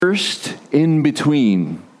cursed in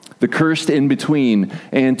between. The cursed in between.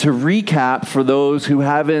 And to recap for those who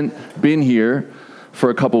haven't been here for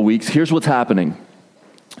a couple weeks, here's what's happening.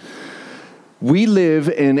 We live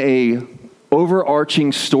in a overarching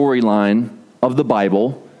storyline of the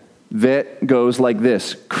Bible that goes like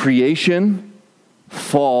this: creation,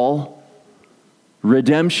 fall,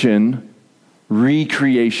 redemption,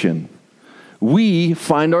 recreation. We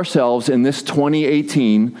find ourselves in this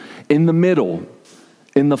 2018 in the middle,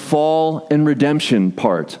 in the fall and redemption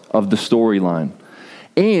part of the storyline.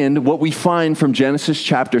 And what we find from Genesis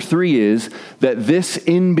chapter 3 is that this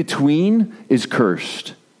in between is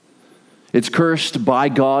cursed. It's cursed by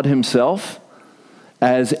God himself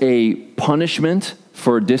as a punishment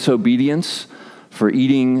for disobedience, for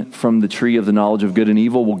eating from the tree of the knowledge of good and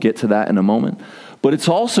evil. We'll get to that in a moment. But it's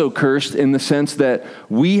also cursed in the sense that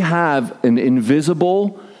we have an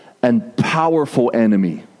invisible and powerful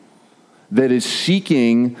enemy that is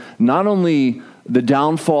seeking not only the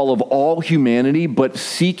downfall of all humanity, but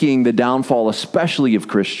seeking the downfall especially of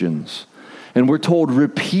Christians. And we're told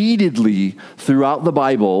repeatedly throughout the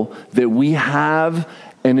Bible that we have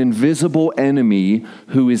an invisible enemy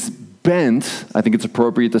who is bent, I think it's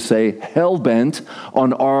appropriate to say, hell-bent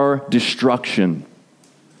on our destruction.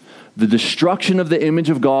 The destruction of the image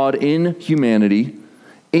of God in humanity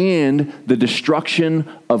and the destruction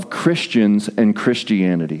of Christians and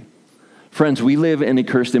Christianity. Friends, we live in a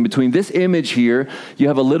cursed in between. This image here, you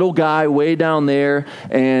have a little guy way down there,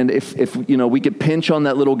 and if we could pinch on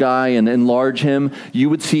that little guy and enlarge him, you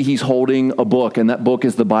would see he's holding a book, and that book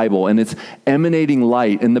is the Bible, and it's emanating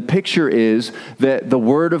light. And the picture is that the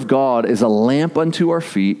Word of God is a lamp unto our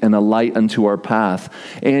feet and a light unto our path.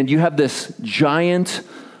 And you have this giant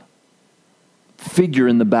figure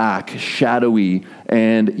in the back, shadowy,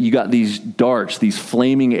 and you got these darts, these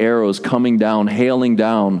flaming arrows coming down, hailing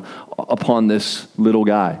down upon this little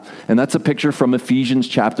guy. And that's a picture from Ephesians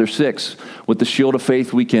chapter 6. With the shield of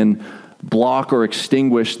faith, we can block or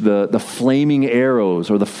extinguish the flaming arrows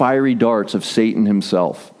or the fiery darts of Satan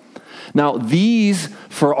himself. Now, these,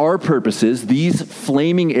 for our purposes, these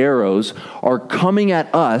flaming arrows are coming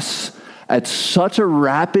at us at such a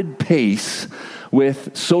rapid pace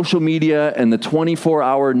with social media and the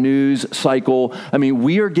 24-hour news cycle. I mean,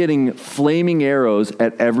 we are getting flaming arrows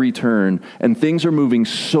at every turn, and things are moving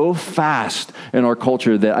so fast in our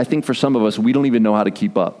culture that I think for some of us, we don't even know how to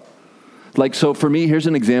keep up. Like, so for me, here's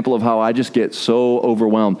an example of how I just get so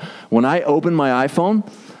overwhelmed. When I open my iPhone,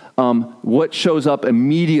 what shows up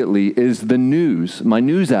immediately is the news, my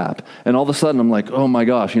news app. And all of a sudden, I'm like, oh my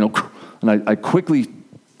gosh, and I quickly,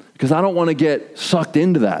 because I don't want to get sucked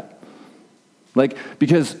into that. Like,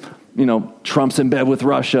 because, Trump's in bed with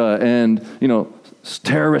Russia and,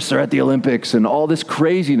 terrorists are at the Olympics and all this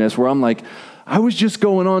craziness where I'm like, I was just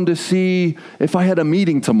going on to see if I had a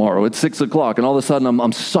meeting tomorrow at 6:00, and all of a sudden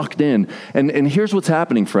I'm sucked in. And here's what's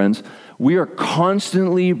happening, friends. We are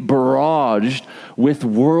constantly barraged with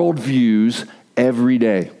worldviews every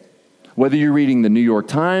day. Whether you're reading the New York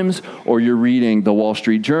Times, or you're reading the Wall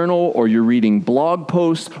Street Journal, or you're reading blog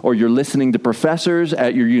posts, or you're listening to professors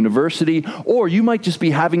at your university, or you might just be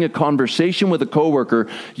having a conversation with a coworker,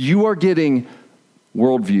 you are getting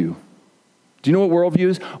worldview. Do you know what worldview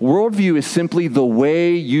is? Worldview is simply the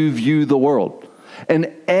way you view the world.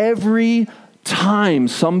 And every time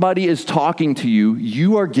somebody is talking to you,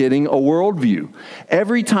 you are getting a worldview.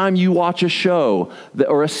 Every time you watch a show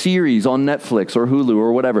or a series on Netflix or Hulu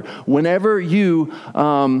or whatever, whenever you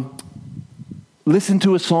listen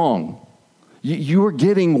to a song, you are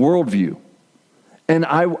getting worldview. And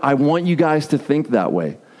I want you guys to think that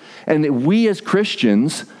way. And we as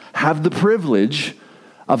Christians have the privilege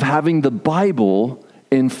of having the Bible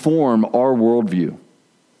inform our worldview.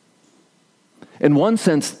 In one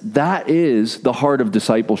sense, that is the heart of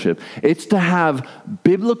discipleship. It's to have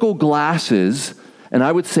biblical glasses, and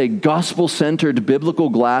I would say gospel-centered biblical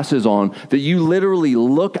glasses on, that you literally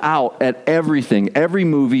look out at everything, every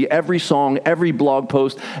movie, every song, every blog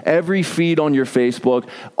post, every feed on your Facebook,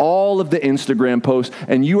 all of the Instagram posts,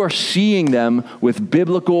 and you are seeing them with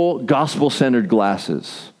biblical, gospel-centered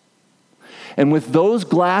glasses. And with those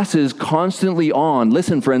glasses constantly on,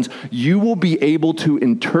 listen, friends, you will be able to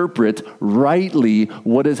interpret rightly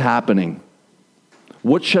what is happening.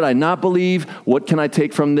 What should I not believe? What can I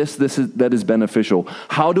take from this that is beneficial?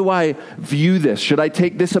 How do I view this? Should I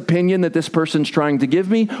take this opinion that this person's trying to give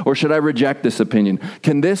me, or should I reject this opinion?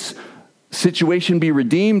 Can this situation be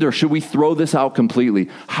redeemed, or should we throw this out completely?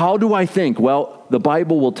 How do I think? Well, the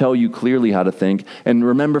Bible will tell you clearly how to think. And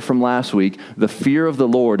remember from last week, the fear of the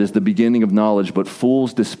Lord is the beginning of knowledge, but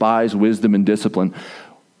fools despise wisdom and discipline.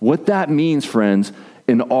 What that means, friends,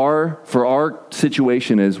 for our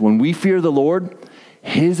situation is when we fear the Lord,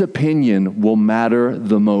 his opinion will matter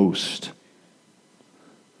the most.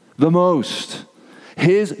 The most.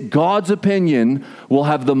 God's opinion will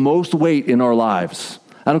have the most weight in our lives.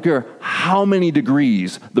 I don't care how many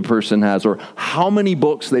degrees the person has or how many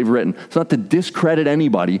books they've written. It's not to discredit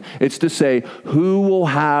anybody. It's to say who will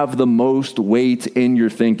have the most weight in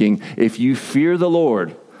your thinking. If you fear the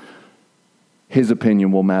Lord, his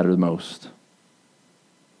opinion will matter the most.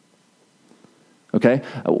 Okay?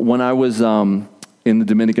 When I was in the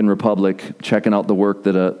Dominican Republic checking out the work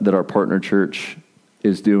that our partner church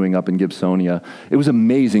is doing up in Gibsonia, it was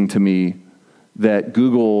amazing to me that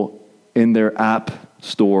Google in their app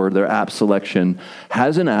store, their app selection,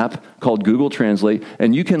 has an app called Google Translate,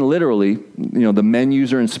 and you can literally, the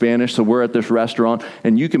menus are in Spanish, so we're at this restaurant,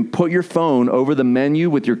 and you can put your phone over the menu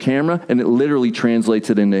with your camera, and it literally translates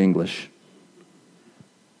it into English.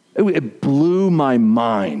 It blew my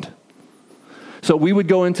mind. So we would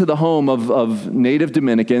go into the home of native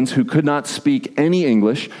Dominicans who could not speak any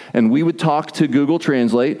English, and we would talk to Google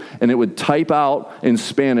Translate, and it would type out in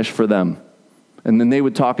Spanish for them. And then they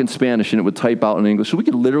would talk in Spanish, and it would type out in English. So we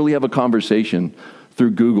could literally have a conversation through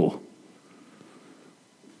Google.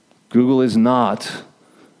 Google is not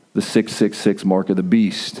the 666 mark of the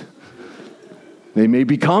beast. They may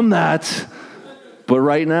become that, but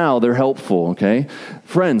right now they're helpful, okay?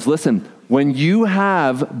 Friends, listen. When you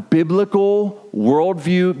have biblical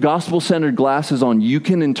worldview, gospel-centered glasses on, you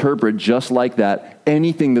can interpret just like that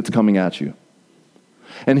anything that's coming at you.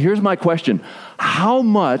 And here's my question. How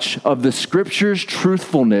much of the Scripture's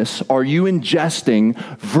truthfulness are you ingesting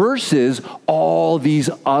versus all these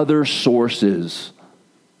other sources?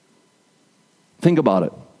 Think about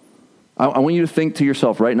it. I want you to think to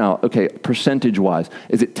yourself right now, okay, percentage-wise,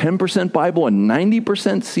 is it 10% Bible and 90%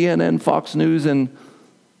 CNN, Fox News, and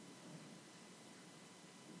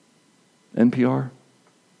NPR?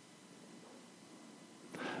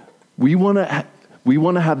 We want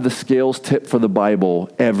to have the scales tip for the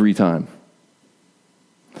Bible every time.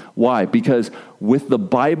 Why? Because with the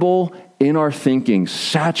Bible in our thinking,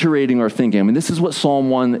 saturating our thinking, this is what Psalm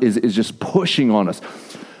 1 is just pushing on us.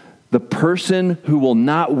 The person who will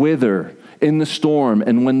not wither in the storm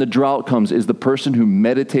and when the drought comes is the person who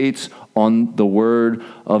meditates on the word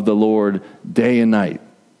of the Lord day and night.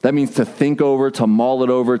 That means to think over, to mull it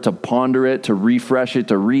over, to ponder it, to refresh it,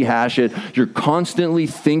 to rehash it. You're constantly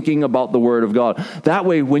thinking about the Word of God. That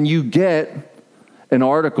way, when you get an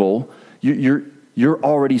article, you're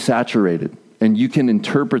already saturated, and you can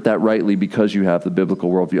interpret that rightly because you have the biblical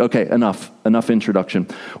worldview. Okay, enough introduction.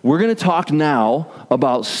 We're going to talk now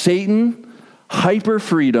about Satan,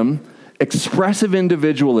 hyper-freedom, expressive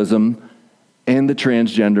individualism, and the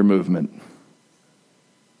transgender movement.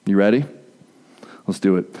 You ready? Let's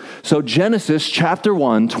do it. So Genesis chapter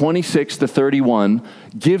 1, 26 to 31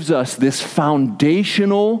 gives us this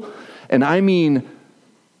foundational, and I mean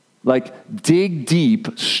like dig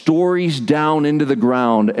deep stories down into the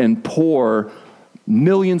ground and pour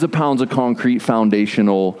millions of pounds of concrete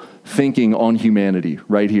foundational thinking on humanity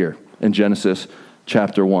right here in Genesis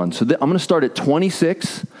chapter 1. So I'm going to start at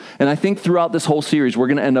 26, and I think throughout this whole series, we're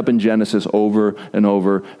going to end up in Genesis over and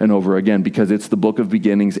over and over again because it's the book of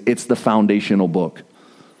beginnings. It's the foundational book.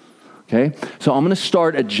 Okay? So I'm going to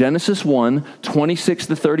start at Genesis 1, 26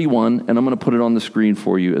 to 31, and I'm going to put it on the screen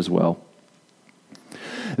for you as well.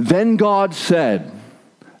 Then God said,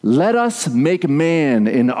 "Let us make man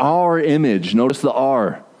in our image," notice the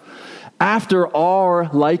R, "after our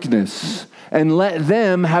likeness, and let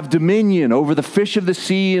them have dominion over the fish of the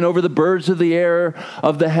sea and over the birds of the air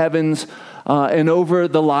of the heavens and over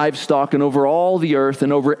the livestock and over all the earth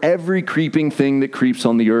and over every creeping thing that creeps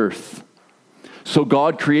on the earth." So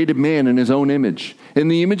God created man in his own image. In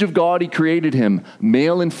the image of God, he created him.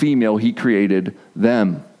 Male and female, he created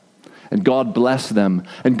them. And God blessed them.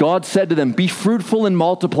 And God said to them, "Be fruitful and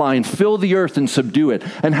multiply and fill the earth and subdue it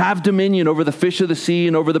and have dominion over the fish of the sea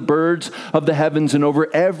and over the birds of the heavens and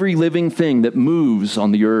over every living thing that moves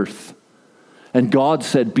on the earth." And God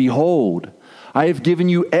said, "Behold, I have given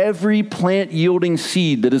you every plant yielding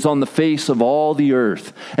seed that is on the face of all the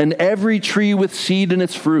earth and every tree with seed in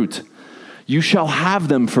its fruit. You shall have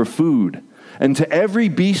them for food. And to every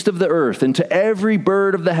beast of the earth, and to every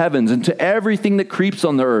bird of the heavens, and to everything that creeps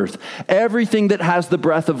on the earth, everything that has the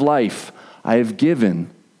breath of life, I have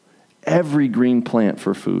given every green plant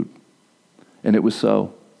for food." And it was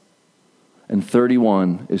so. And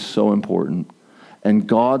 31 is so important. And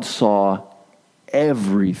God saw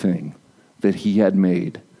everything that he had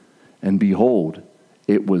made, and behold,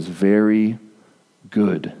 it was very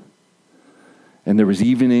good. And there was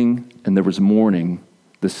evening, and there was morning,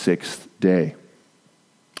 the sixth day.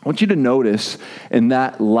 I want you to notice in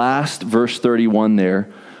that last verse 31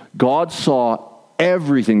 there, God saw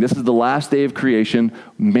everything. This is the last day of creation.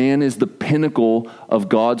 Man is the pinnacle of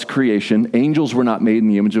God's creation. Angels were not made in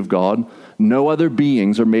the image of God. No other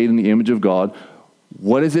beings are made in the image of God.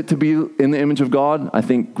 What is it to be in the image of God? I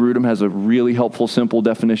think Grudem has a really helpful, simple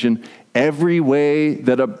definition. Every way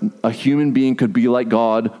that a human being could be like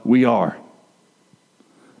God, we are.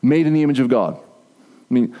 Made in the image of God.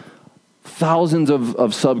 I mean, thousands of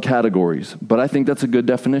subcategories, but I think that's a good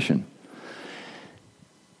definition.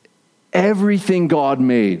 Everything God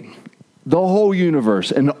made, the whole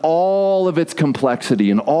universe and all of its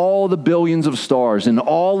complexity and all the billions of stars and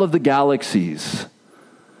all of the galaxies,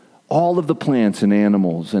 all of the plants and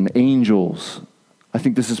animals and angels. I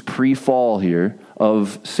think this is pre-fall here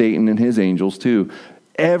of Satan and his angels too.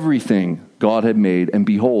 Everything God had made, and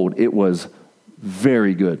behold, it was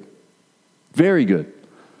very good. Very good.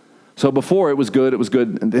 So before it was good,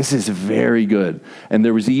 and this is very good. And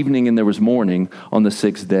there was evening and there was morning on the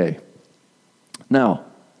sixth day. Now,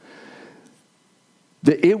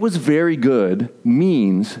 the it was very good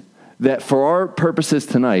means that for our purposes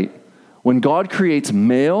tonight, when God creates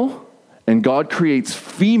male and God creates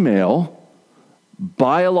female,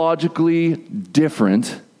 biologically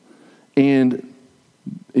different and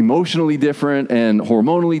emotionally different and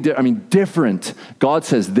hormonally different, God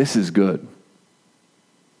says this is good.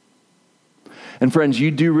 And friends, you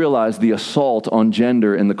do realize the assault on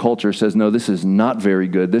gender in the culture says, no, this is not very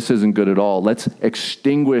good. This isn't good at all. Let's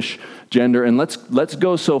extinguish gender, and let's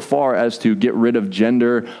go so far as to get rid of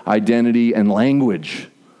gender identity and language.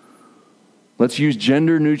 Let's use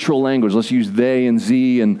gender-neutral language. Let's use they and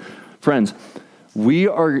ze. And friends,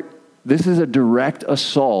 this is a direct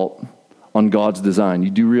assault on God's design. You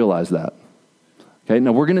do realize that. Okay,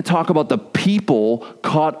 now we're going to talk about the people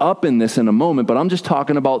caught up in this in a moment, but I'm just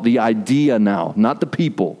talking about the idea now, not the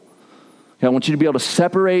people. Okay, I want you to be able to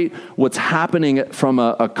separate what's happening from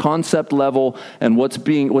a concept level and what's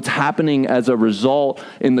happening as a result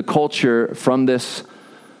in the culture from this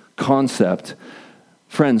concept.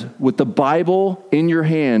 Friends, with the Bible in your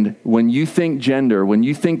hand, when you think gender, when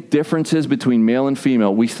you think differences between male and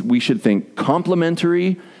female, we should think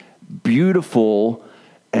complementary, beautiful,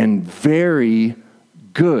 and very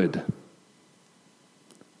good.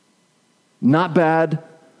 Not bad,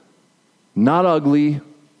 not ugly,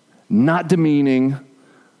 not demeaning,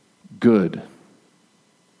 good.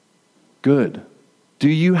 Good. Do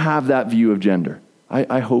you have that view of gender?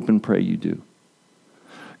 I hope and pray you do.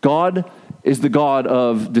 God is the God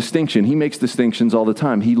of distinction. He makes distinctions all the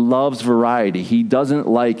time. He loves variety. He doesn't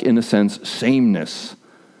like, in a sense, sameness,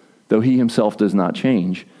 though he himself does not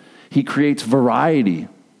change. He creates variety.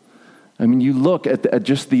 I mean, you look at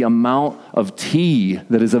just the amount of tea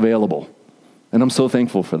that is available, and I'm so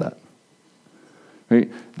thankful for that.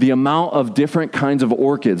 Right? The amount of different kinds of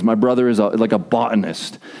orchids. My brother is like a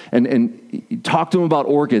botanist, and you talk to him about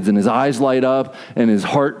orchids, and his eyes light up, and his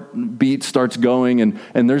heartbeat starts going,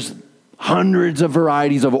 and there's hundreds of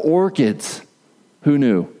varieties of orchids. Who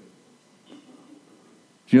knew? Do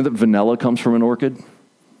you know that vanilla comes from an orchid?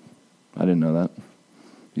 I didn't know that.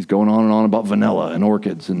 He's going on and on about vanilla and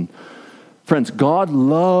orchids. And friends, God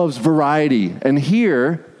loves variety. And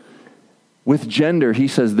here, with gender, he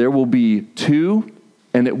says there will be two,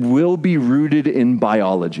 and it will be rooted in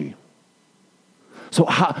biology. So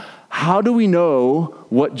how do we know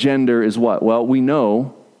what gender is what? Well, we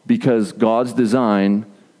know because God's design,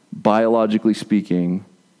 biologically speaking,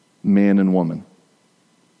 man and woman.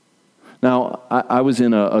 Now, I was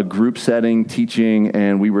in a group setting teaching,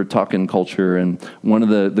 and we were talking culture, and one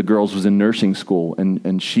of the girls was in nursing school,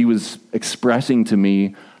 and she was expressing to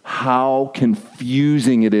me how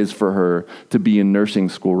confusing it is for her to be in nursing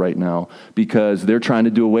school right now, because they're trying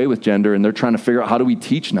to do away with gender, and they're trying to figure out, how do we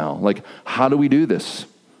teach now? Like, how do we do this?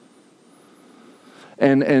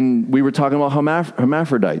 And we were talking about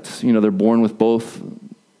hermaphrodites. You know, they're born with both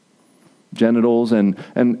genitals, and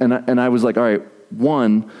I was like, all right,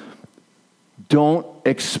 one, don't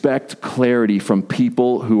expect clarity from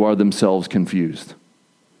people who are themselves confused.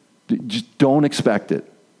 Just don't expect it.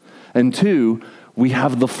 And two, we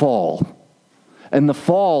have the fall. And the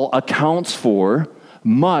fall accounts for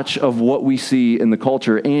much of what we see in the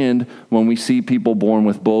culture, and when we see people born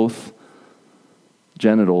with both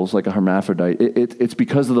genitals, like a hermaphrodite, it's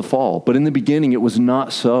because of the fall. But in the beginning, it was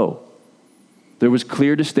not so. There was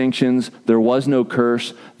clear distinctions. There was no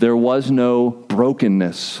curse. There was no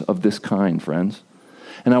brokenness of this kind, friends.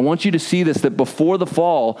 And I want you to see this, that before the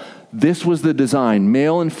fall, this was the design,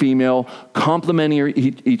 male and female,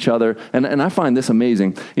 complementing each other. And I find this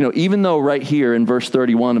amazing. Even though right here in verse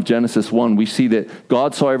 31 of Genesis 1, we see that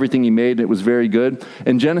God saw everything he made and it was very good.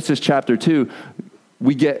 In Genesis chapter 2,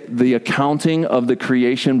 we get the accounting of the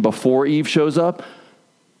creation before Eve shows up.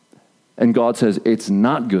 And God says, it's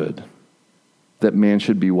not good that man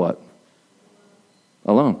should be what?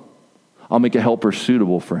 Alone. I'll make a helper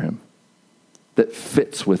suitable for him, that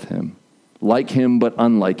fits with him, like him but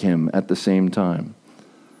unlike him at the same time.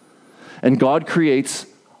 And God creates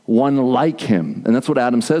one like him. And that's what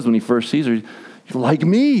Adam says when he first sees her. Like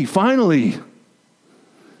me, finally.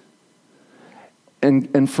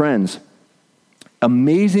 And friends,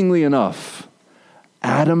 amazingly enough,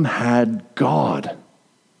 Adam had God.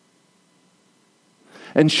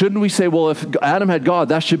 And shouldn't we say, well, if Adam had God,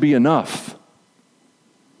 that should be enough?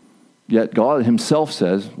 Yet God himself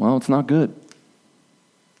says, well, it's not good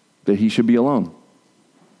that he should be alone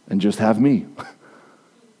and just have me.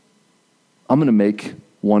 I'm going to make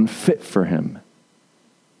one fit for him,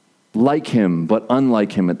 like him, but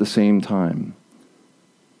unlike him at the same time.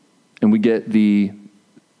 And we get the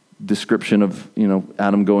description of,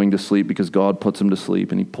 Adam going to sleep because God puts him to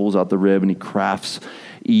sleep, and he pulls out the rib and he crafts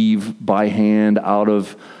Eve by hand out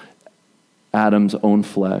of Adam's own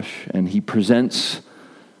flesh. And he presents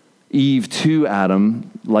Eve to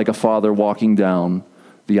Adam like a father walking down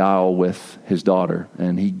the aisle with his daughter.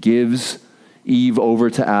 And he gives Eve over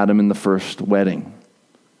to Adam in the first wedding.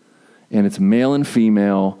 And it's male and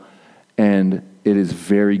female, and it is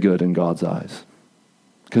very good in God's eyes.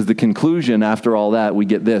 Because the conclusion after all that, we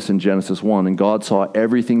get this in Genesis 1, and God saw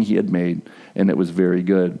everything he had made, and it was very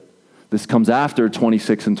good. This comes after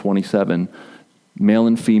 26 and 27, male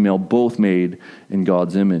and female both made in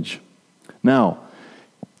God's image. Now,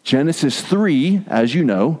 Genesis 3, as you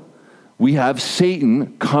know, we have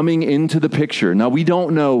Satan coming into the picture. Now, we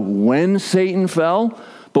don't know when Satan fell,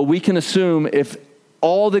 but we can assume if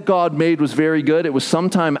all that God made was very good, it was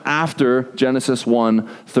sometime after Genesis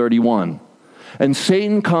 1:31. And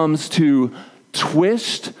Satan comes to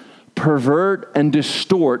twist, pervert, and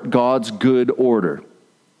distort God's good order,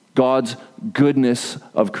 God's goodness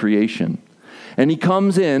of creation. And he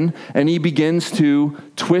comes in and he begins to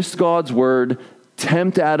twist God's word,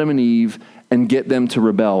 tempt Adam and Eve, and get them to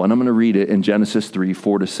rebel. And I'm going to read it in Genesis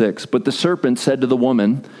 3:4-6. But the serpent said to the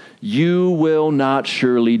woman, "You will not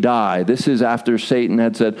surely die." This is after Satan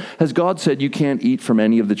had said, "Has God said you can't eat from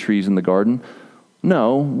any of the trees in the garden?"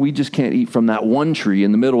 No, we just can't eat from that one tree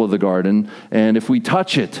in the middle of the garden. And if we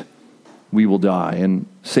touch it, we will die. And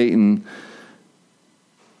Satan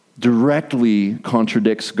directly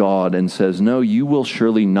contradicts God and says, no, you will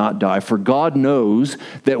surely not die. For God knows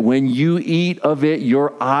that when you eat of it,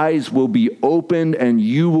 your eyes will be opened and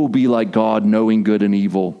you will be like God, knowing good and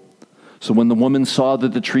evil. So when the woman saw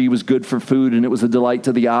that the tree was good for food and it was a delight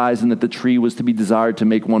to the eyes and that the tree was to be desired to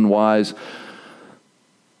make one wise,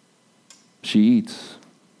 she eats.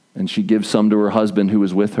 And she gives some to her husband who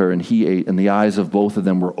was with her, and he ate, and the eyes of both of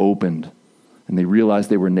them were opened. And they realized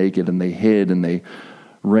they were naked, and they hid, and they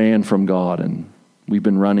ran from God. And we've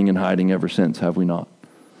been running and hiding ever since, have we not?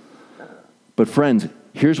 But friends,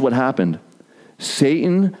 here's what happened.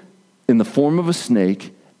 Satan, in the form of a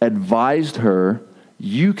snake, advised her,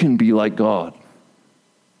 you can be like God.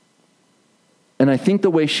 And I think the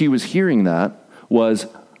way she was hearing that was,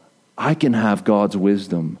 I can have God's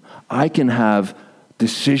wisdom. I can have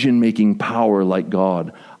decision-making power like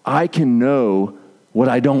God. I can know what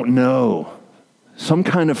I don't know. Some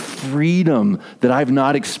kind of freedom that I've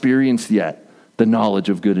not experienced yet, the knowledge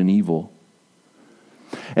of good and evil.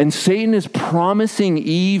 And Satan is promising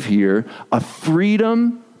Eve here a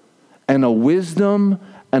freedom and a wisdom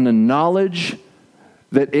and a knowledge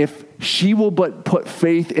that if she will but put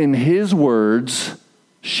faith in his words,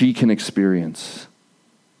 she can experience.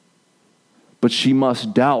 But she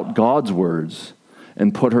must doubt God's words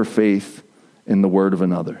and put her faith in the word of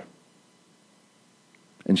another.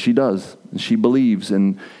 And she does. And she believes,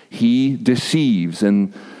 and he deceives.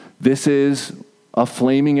 And this is a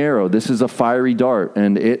flaming arrow. This is a fiery dart.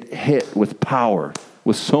 And it hit with power,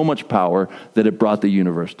 with so much power that it brought the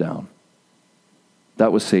universe down.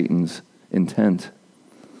 That was Satan's intent.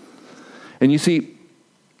 And you see,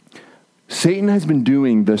 Satan has been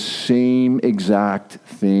doing the same exact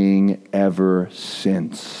thing ever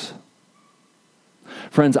since.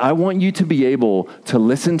 Friends, I want you to be able to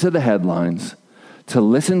listen to the headlines, to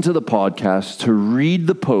listen to the podcasts, to read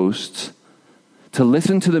the posts, to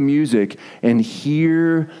listen to the music, and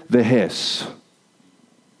hear the hiss.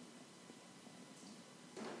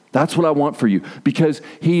 That's what I want for you, because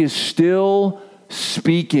he is still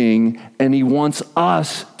speaking, and he wants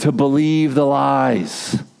us to believe the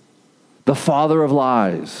lies. The father of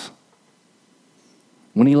lies.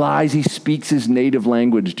 When he lies, he speaks his native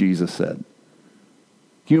language, Jesus said.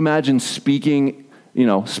 Can you imagine speaking,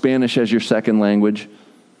 Spanish as your second language?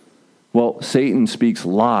 Well, Satan speaks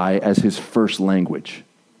lie as his first language.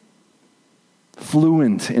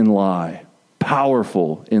 Fluent in lie,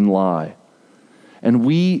 powerful in lie. And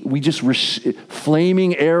we just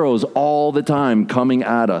flaming arrows all the time coming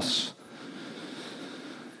at us.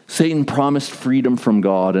 Satan promised freedom from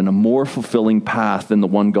God and a more fulfilling path than the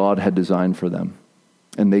one God had designed for them.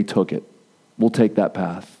 And they took it. We'll take that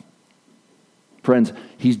path. Friends,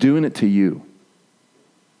 he's doing it to you.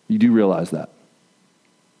 You do realize that.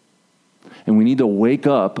 And we need to wake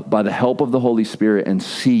up by the help of the Holy Spirit and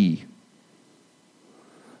see.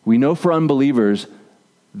 We know for unbelievers,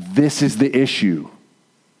 this is the issue.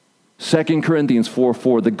 2 Corinthians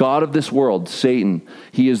 4:4, the God of this world, Satan,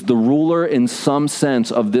 he is the ruler in some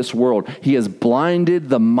sense of this world. He has blinded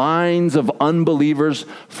the minds of unbelievers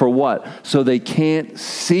for what? So they can't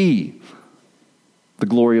see the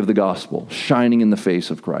glory of the gospel shining in the face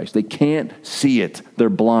of Christ. They can't see it. They're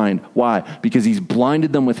blind. Why? Because he's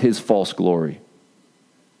blinded them with his false glory.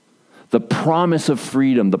 The promise of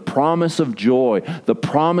freedom, the promise of joy, the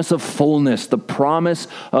promise of fullness, the promise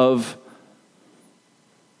of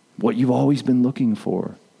what you've always been looking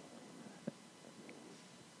for.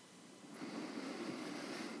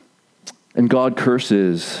 And God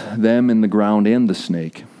curses them in the ground and the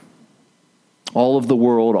snake. All of the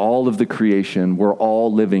world, all of the creation, we're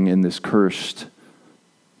all living in this cursed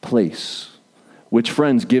place, which,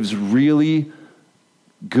 friends, gives really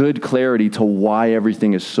good clarity to why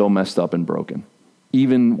everything is so messed up and broken,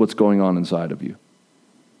 even what's going on inside of you.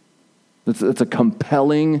 That's a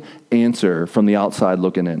compelling answer from the outside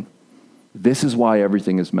looking in. This is why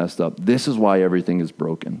everything is messed up. This is why everything is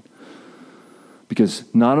broken. Because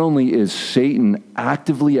not only is Satan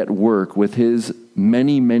actively at work with his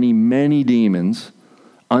many, many, many demons,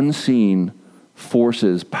 unseen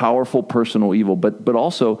forces, powerful personal evil, but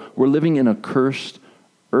also we're living in a cursed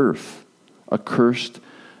earth, a cursed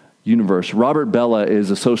universe. Robert Bella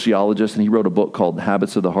is a sociologist, and he wrote a book called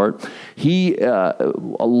Habits of the Heart. He, a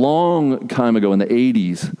long time ago in the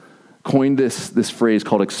 80s, coined this phrase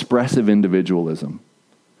called expressive individualism.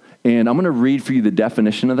 And I'm going to read for you the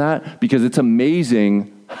definition of that because it's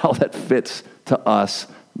amazing how that fits to us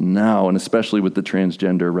now, and especially with the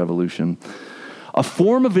transgender revolution. A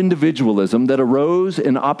form of individualism that arose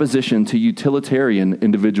in opposition to utilitarian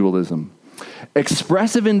individualism.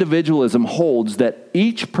 Expressive individualism holds that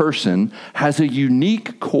each person has a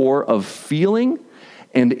unique core of feeling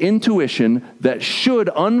and intuition that should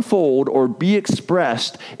unfold or be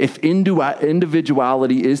expressed if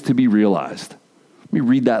individuality is to be realized. Let me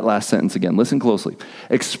read that last sentence again. Listen closely.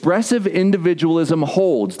 Expressive individualism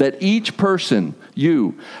holds that each person,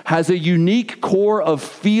 you, has a unique core of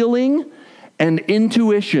feeling and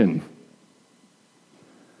intuition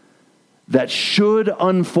that should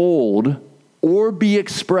unfold or be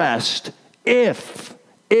expressed if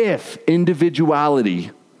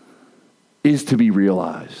individuality is to be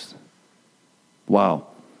realized. Wow.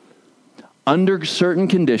 Under certain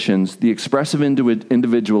conditions, the expressive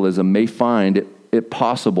individualism may find it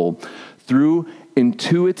possible through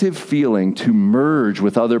intuitive feeling to merge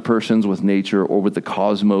with other persons, with nature, or with the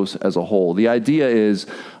cosmos as a whole. The idea is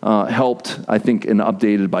helped, I think, and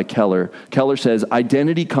updated by Keller. Keller says,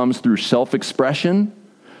 identity comes through self-expression,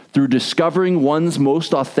 through discovering one's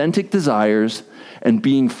most authentic desires, and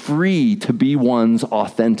being free to be one's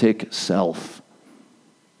authentic self.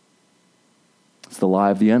 It's the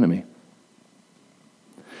lie of the enemy.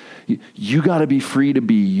 You got to be free to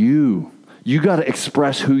be you. You got to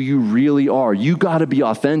express who you really are. You got to be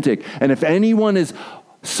authentic. And if anyone is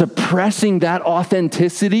suppressing that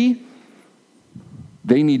authenticity,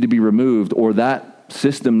 they need to be removed, or that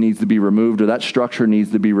system needs to be removed, or that structure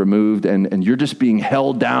needs to be removed, and you're just being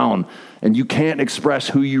held down, and you can't express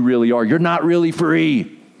who you really are. You're not really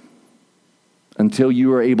free until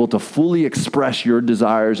you are able to fully express your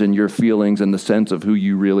desires and your feelings and the sense of who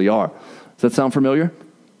you really are. Does that sound familiar?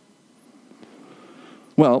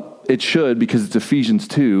 Well, it should, because it's Ephesians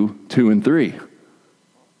 2:2-3.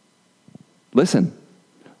 Listen.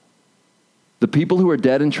 The people who are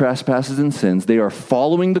dead in trespasses and sins, they are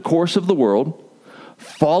following the course of the world,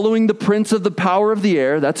 following the prince of the power of the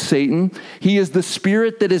air, that's Satan. He is the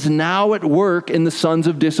spirit that is now at work in the sons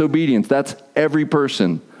of disobedience. That's every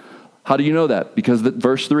person. How do you know that? Because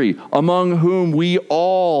verse 3, among whom we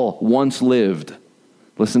all once lived.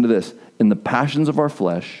 Listen to this. In the passions of our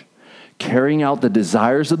flesh, carrying out the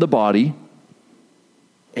desires of the body,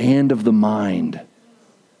 and of the mind.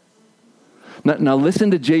 Now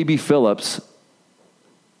listen to J.B. Phillips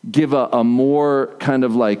give a more kind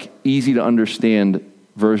of like easy to understand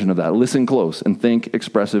version of that. Listen close and think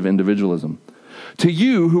expressive individualism. To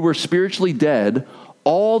you who were spiritually dead,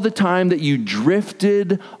 all the time that you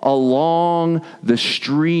drifted along the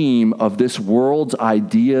stream of this world's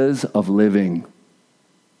ideas of living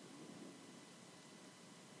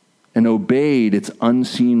and obeyed its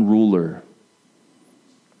unseen ruler,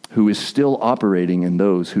 who is still operating in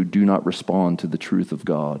those who do not respond to the truth of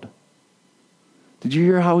God. Did you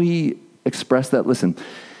hear how he expressed that? Listen,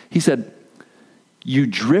 he said, you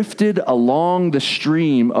drifted along the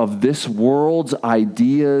stream of this world's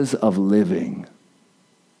ideas of living.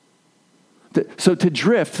 So to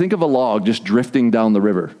drift, think of a log just drifting down the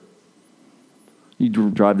river. You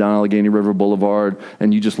drive down Allegheny River Boulevard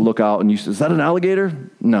and you just look out and you say, is that an alligator?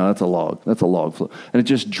 No, that's a log. That's a log float. And it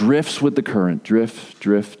just drifts with the current. Drift,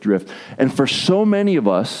 drift, drift. And for so many of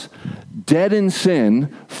us, dead in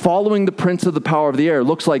sin, following the prince of the power of the air,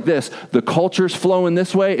 looks like this. The culture's flowing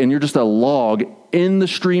this way and you're just a log in the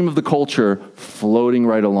stream of the culture floating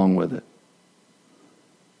right along with it.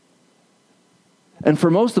 And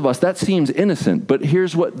for most of us, that seems innocent, but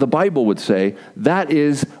here's what the Bible would say. That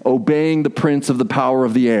is obeying the prince of the power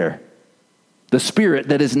of the air, the spirit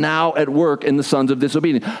that is now at work in the sons of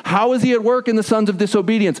disobedience. How is he at work in the sons of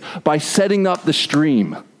disobedience? By setting up the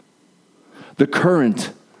stream, the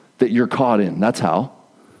current that you're caught in. That's how.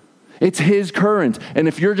 It's his current. And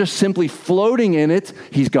if you're just simply floating in it,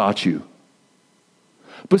 he's got you.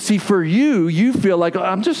 But see, for you feel like,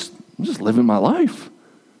 I'm just living my life.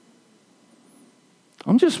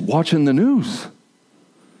 I'm just watching the news.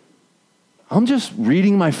 I'm just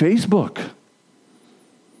reading my Facebook.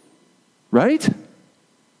 Right?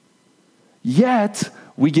 Yet,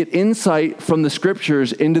 we get insight from the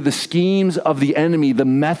scriptures into the schemes of the enemy, the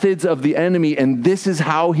methods of the enemy, and this is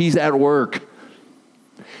how he's at work.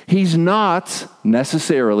 He's not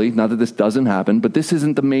necessarily, not that this doesn't happen, but this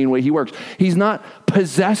isn't the main way he works. He's not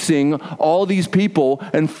possessing all these people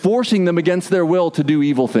and forcing them against their will to do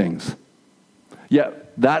evil things. Yeah,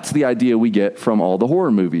 that's the idea we get from all the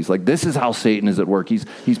horror movies. Like, this is how Satan is at work. He's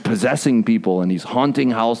possessing people and he's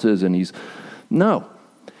haunting houses and No.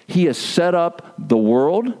 He has set up the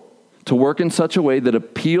world to work in such a way that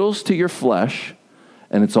appeals to your flesh,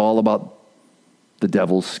 and it's all about the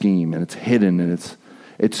devil's scheme, and it's hidden, and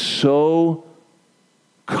it's so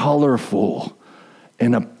colorful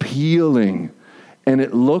and appealing, and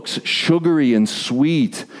it looks sugary and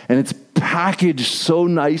sweet, and it's packaged so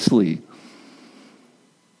nicely.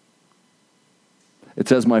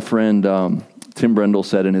 It's as my friend Tim Brendel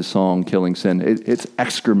said in his song, Killing Sin, it's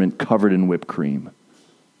excrement covered in whipped cream.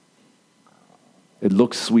 It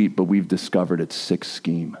looks sweet, but we've discovered its sick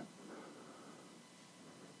scheme.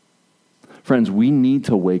 Friends, we need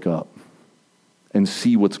to wake up and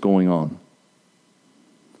see what's going on.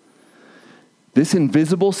 This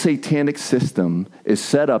invisible satanic system is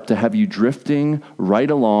set up to have you drifting right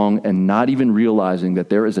along and not even realizing that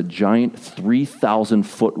there is a giant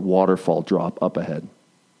 3,000-foot waterfall drop up ahead.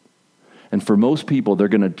 And for most people, they're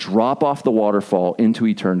going to drop off the waterfall into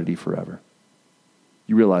eternity forever.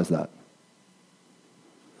 You realize that?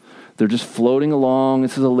 They're just floating along.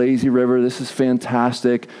 This is a lazy river. This is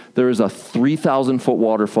fantastic. There is a 3,000-foot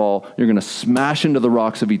waterfall. You're going to smash into the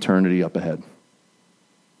rocks of eternity up ahead.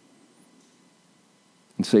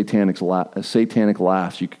 And satanic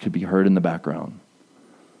laughs could be heard in the background.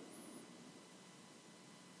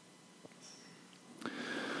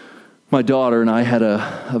 My daughter and I had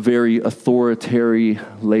a very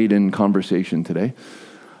authority-laden conversation today.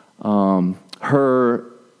 Her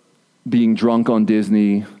being drunk on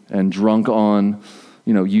Disney and drunk on,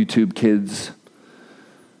 YouTube Kids.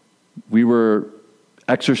 We were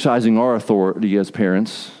exercising our authority as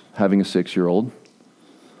parents, having a 6-year-old.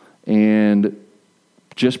 And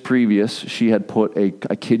just previous, she had put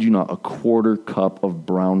I kid you not, a 1/4 cup of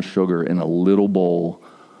brown sugar in a little bowl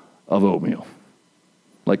of oatmeal.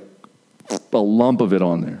 Like a lump of it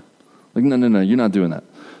on there. Like, no, you're not doing that.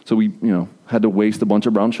 So we, had to waste a bunch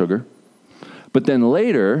of brown sugar. But then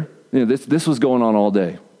later, this was going on all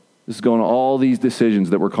day. This is going on, all these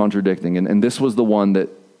decisions that were contradicting. And this was the one that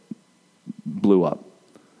blew up.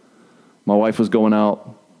 My wife was going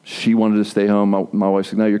out. She wanted to stay home. My wife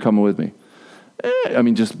said, no, you're coming with me.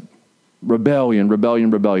 Just rebellion.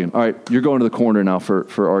 All right, you're going to the corner now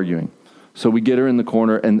for arguing. So we get her in the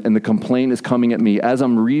corner, and the complaint is coming at me as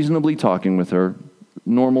I'm reasonably talking with her,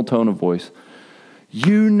 normal tone of voice.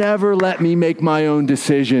 You never let me make my own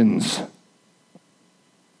decisions.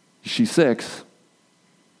 She's 6.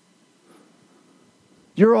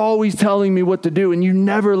 You're always telling me what to do, and you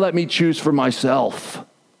never let me choose for myself.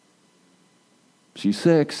 She's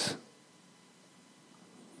 6.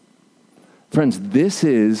 Friends, this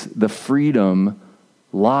is the freedom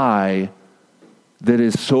lie that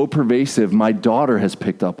is so pervasive, my daughter has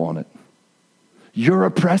picked up on it. You're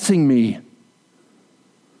oppressing me.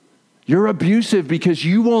 You're abusive because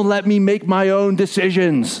you won't let me make my own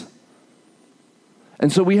decisions.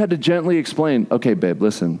 And so we had to gently explain, okay, babe,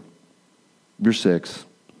 listen, you're 6.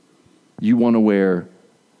 You want to wear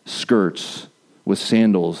skirts with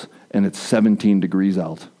sandals and it's 17 degrees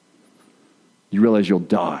out. You realize you'll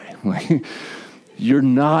die. You're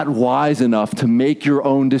not wise enough to make your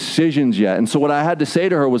own decisions yet. And so what I had to say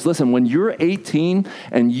to her was, listen, when you're 18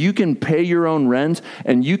 and you can pay your own rent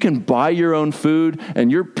and you can buy your own food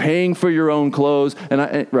and you're paying for your own clothes,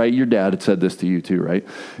 and right, your dad had said this to you too, right?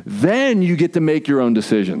 Then you get to make your own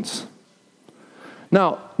decisions.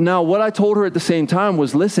 Now, what I told her at the same time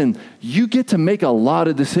was, listen, you get to make a lot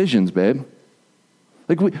of decisions, babe.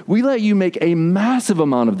 Like we let you make a massive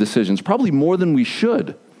amount of decisions, probably more than we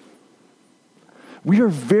should. We are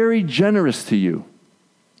very generous to you.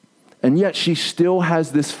 And yet she still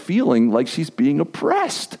has this feeling like she's being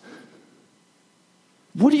oppressed.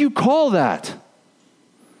 What do you call that?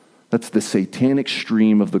 That's the satanic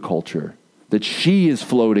stream of the culture that she is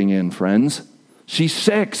floating in, friends. She's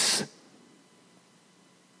 6.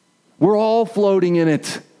 We're all floating in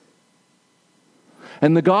it.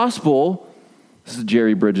 And the gospel, this is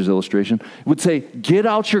Jerry Bridges' illustration, would say, get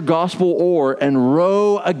out your gospel oar and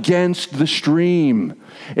row against the stream.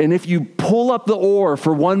 And if you pull up the oar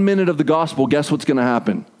for 1 minute of the gospel, guess what's going to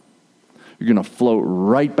happen? You're going to float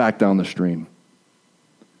right back down the stream.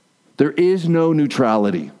 There is no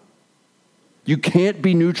neutrality. You can't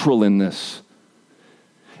be neutral in this.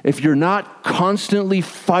 If you're not constantly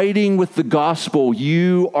fighting with the gospel,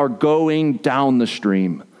 you are going down the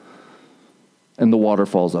stream and the water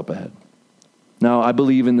falls up ahead. Now, I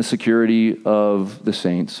believe in the security of the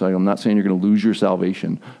saints. So I'm not saying you're going to lose your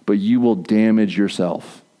salvation, but you will damage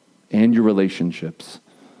yourself and your relationships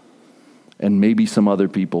and maybe some other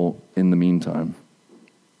people in the meantime.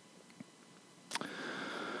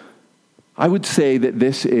 I would say that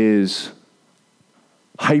this is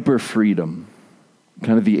hyper freedom,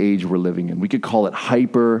 kind of the age we're living in. We could call it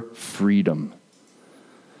hyper freedom.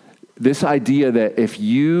 This idea that if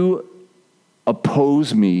you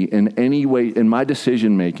oppose me in any way, in my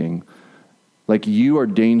decision making, like you are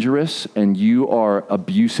dangerous and you are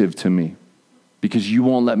abusive to me because you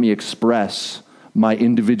won't let me express my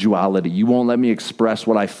individuality. You won't let me express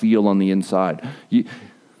what I feel on the inside.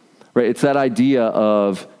 Right? It's that idea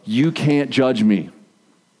of you can't judge me.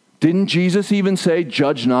 Didn't Jesus even say,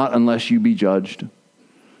 judge not unless you be judged?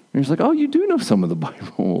 And he's like, oh, you do know some of the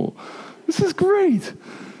Bible. This is great.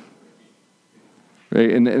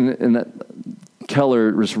 Right? And that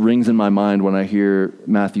Keller just rings in my mind when I hear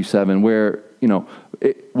Matthew 7, where,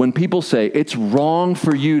 when people say, it's wrong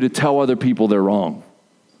for you to tell other people they're wrong.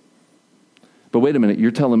 But wait a minute,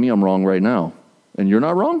 you're telling me I'm wrong right now, and you're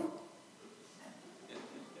not wrong?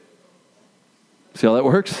 See how that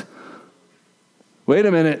works? Wait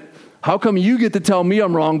a minute, how come you get to tell me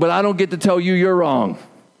I'm wrong, but I don't get to tell you you're wrong?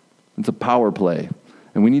 It's a power play,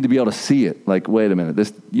 and we need to be able to see it. Like, wait a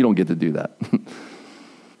minute, you don't get to do that.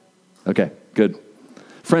 Okay, good.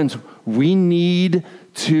 Friends, we need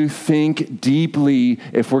to think deeply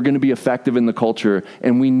if we're going to be effective in the culture,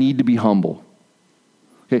 and we need to be humble.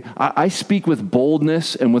 Okay, I speak with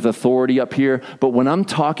boldness and with authority up here, but when I'm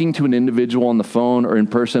talking to an individual on the phone or in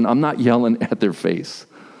person, I'm not yelling at their face.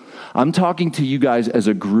 I'm talking to you guys as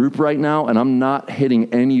a group right now, and I'm not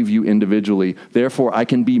hitting any of you individually. Therefore, I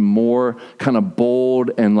can be more kind of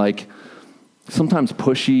bold and like sometimes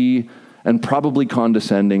pushy and probably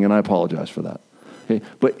condescending, and I apologize for that. Okay?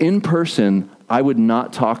 But in person, I would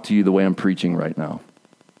not talk to you the way I'm preaching right now.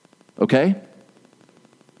 Okay?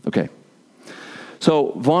 Okay.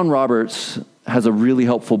 So Vaughn Roberts has a really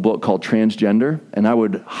helpful book called Transgender, and I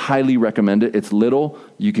would highly recommend it. It's little.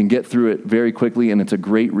 You can get through it very quickly, and it's a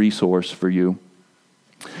great resource for you.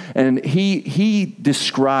 And he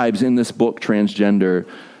describes in this book, Transgender,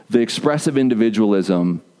 the expressive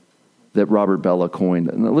individualism that Robert Bella coined.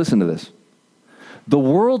 And listen to this. The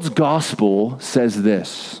world's gospel says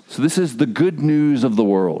this. So this is the good news of the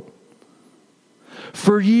world.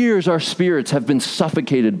 For years, our spirits have been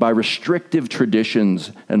suffocated by restrictive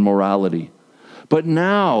traditions and morality. But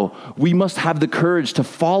now we must have the courage to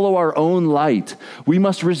follow our own light. We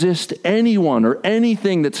must resist anyone or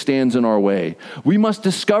anything that stands in our way. We must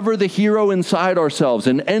discover the hero inside ourselves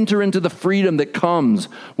and enter into the freedom that comes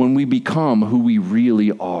when we become who we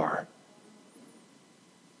really are.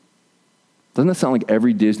 Doesn't that sound like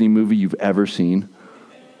every Disney movie you've ever seen?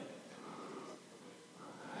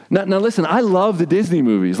 Now listen, I love the Disney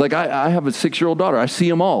movies. Like, I have a 6-year-old daughter. I see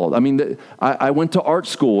them all. I mean, I went to art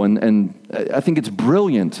school, and I think it's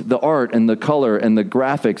brilliant, the art and the color and the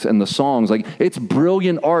graphics and the songs. Like, it's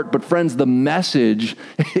brilliant art, but friends, the message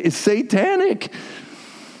is satanic.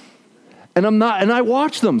 And I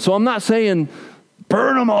watch them, so I'm not saying,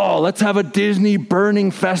 burn them all. Let's have a Disney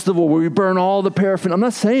burning festival where we burn all the paraffin. I'm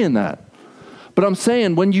not saying that. But I'm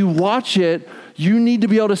saying when you watch it, you need to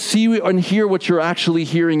be able to see and hear what you're actually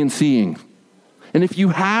hearing and seeing. And if you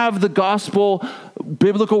have the gospel,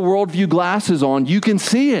 biblical worldview glasses on, you can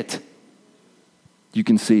see it. You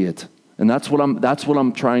can see it. And that's what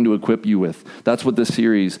I'm trying to equip you with. That's what this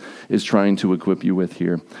series is trying to equip you with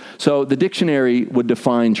here. So the dictionary would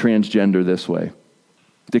define transgender this way.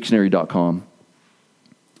 Dictionary.com.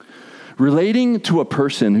 Relating to a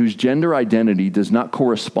person whose gender identity does not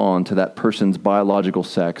correspond to that person's biological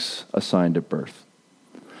sex assigned at birth.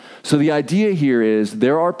 So the idea here is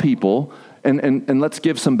there are people, and let's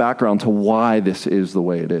give some background to why this is the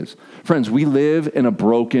way it is. Friends, we live in a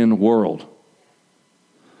broken world.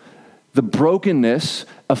 The brokenness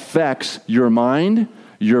affects your mind,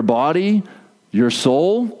 your body, your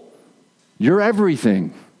soul, your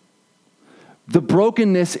everything. The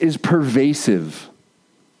brokenness is pervasive.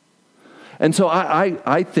 And so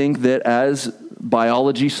I think that as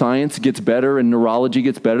biology science gets better and neurology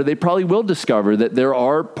gets better, they probably will discover that there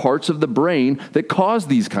are parts of the brain that cause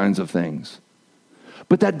these kinds of things.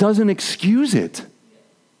 But that doesn't excuse it.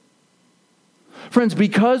 Friends,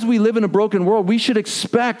 because we live in a broken world, we should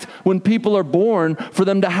expect when people are born for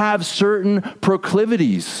them to have certain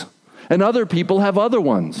proclivities, and other people have other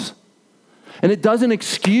ones. And it doesn't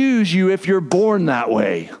excuse you if you're born that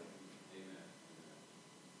way.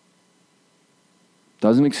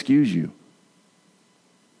 Doesn't excuse you.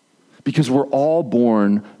 Because we're all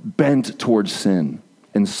born bent towards sin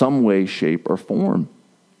in some way, shape, or form.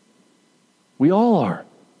 We all are.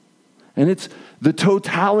 And it's the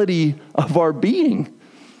totality of our being.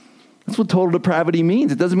 That's what total depravity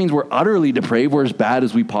means. It doesn't mean we're utterly depraved, we're as bad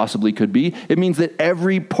as we possibly could be. It means that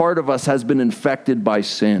every part of us has been infected by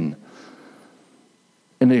sin.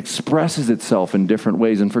 And it expresses itself in different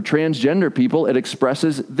ways. And for transgender people, it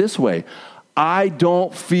expresses this way. I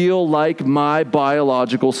don't feel like my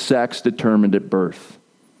biological sex determined at birth.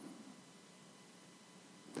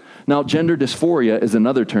 Now, gender dysphoria is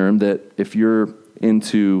another term that if you're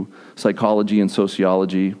into psychology and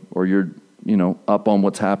sociology, or you're, up on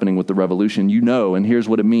what's happening with the revolution, and here's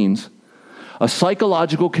what it means. A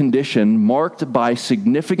psychological condition marked by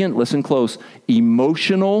significant, listen close,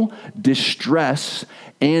 emotional distress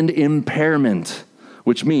and impairment,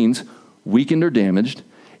 which means weakened or damaged,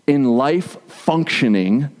 in life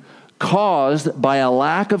functioning caused by a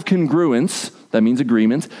lack of congruence, that means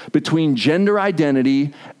agreement, between gender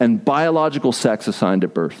identity and biological sex assigned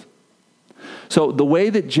at birth. So the way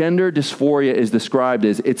that gender dysphoria is described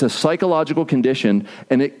is it's a psychological condition,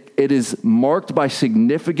 and it is marked by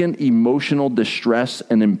significant emotional distress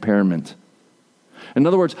and impairment. In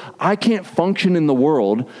other words, I can't function in the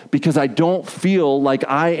world because I don't feel like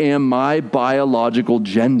I am my biological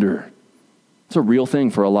gender. It's a real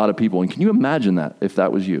thing for a lot of people. And can you imagine that if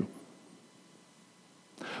that was you?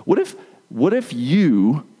 What if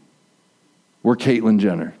you were Caitlyn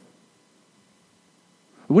Jenner?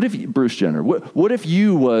 What if Bruce Jenner? What if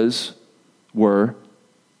you were?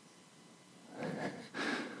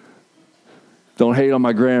 Don't hate on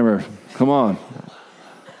my grammar. Come on.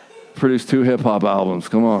 Produced 2 hip-hop albums.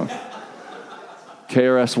 Come on.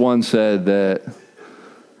 KRS-One said that,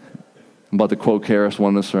 I'm about to quote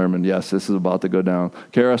KRS-One in the sermon. Yes, this is about to go down.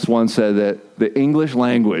 KRS-One said that the English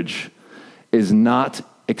language is not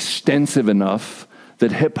extensive enough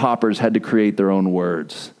that hip-hoppers had to create their own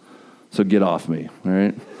words. So get off me, all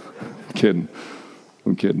right?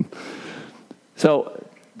 I'm kidding. So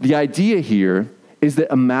the idea here is that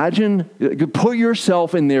put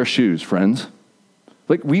yourself in their shoes, friends.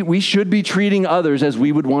 Like we should be treating others as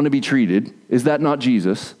we would want to be treated. Is that not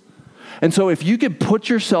Jesus? And so if you could put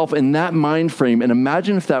yourself in that mind frame and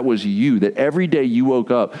imagine if that was you, that every day you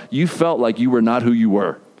woke up, you felt like you were not who you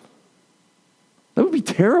were. That would be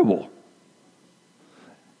terrible.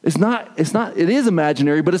 It is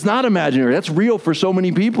imaginary, but it's not imaginary. That's real for so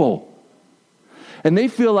many people. And they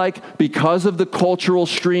feel like because of the cultural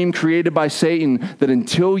stream created by Satan, that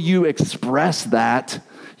until you express that,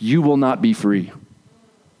 you will not be free.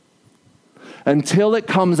 Until it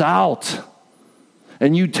comes out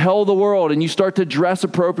and you tell the world and you start to dress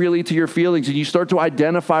appropriately to your feelings and you start to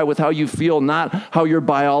identify with how you feel, not how your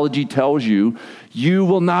biology tells you, you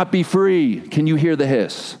will not be free. Can you hear the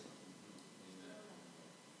hiss?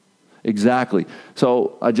 Exactly.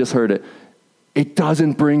 So I just heard it. It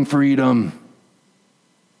doesn't bring freedom.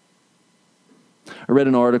 I read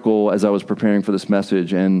an article as I was preparing for this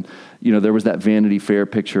message, and there was that Vanity Fair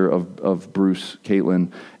picture of Bruce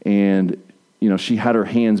Caitlin, and she had her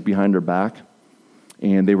hands behind her back,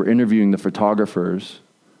 and they were interviewing the photographers.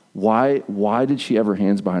 Why did she have her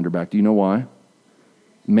hands behind her back? Do you know why?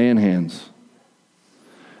 Man hands.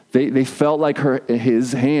 They felt like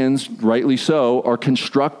his hands, rightly so, are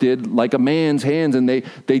constructed like a man's hands, and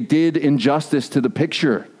they did injustice to the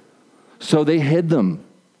picture. So they hid them.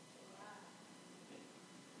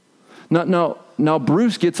 Now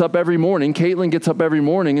Bruce gets up every morning, Caitlin gets up every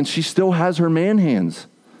morning, and she still has her man hands.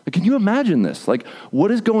 Can you imagine this?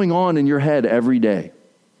 What is going on in your head every day?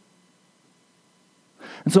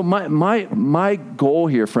 And so my goal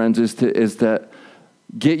here, friends, is to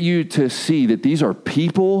get you to see that these are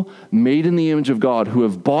people made in the image of God who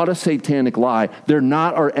have bought a satanic lie. They're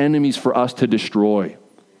not our enemies for us to destroy.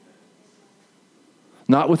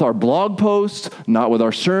 Not with our blog posts, not with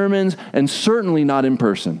our sermons, and certainly not in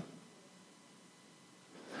person.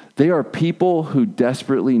 They are people who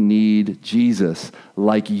desperately need Jesus,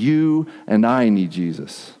 like you and I need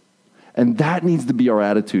Jesus. And that needs to be our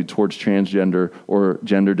attitude towards transgender or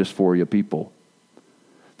gender dysphoria people.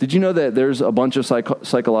 Did you know that there's a bunch of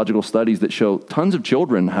psychological studies that show tons of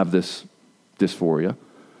children have this dysphoria?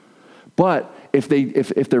 But if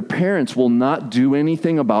their parents will not do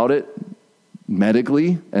anything about it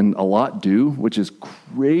medically, and a lot do, which is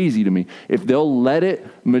crazy to me, if they'll let it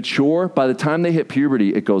mature, by the time they hit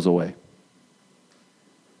puberty, it goes away.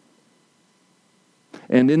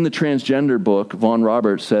 And in the transgender book, Vaughn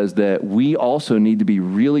Roberts says that we also need to be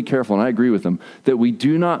really careful, and I agree with him, that we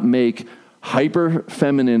do not make hyper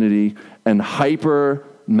femininity and hyper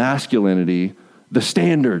masculinity the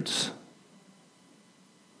standards.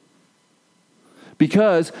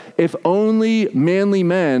 Because if only manly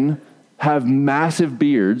men have massive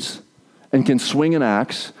beards and can swing an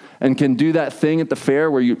axe and can do that thing at the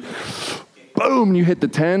fair where you, boom, you hit the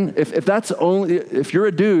 10. If you're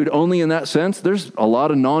a dude only in that sense, there's a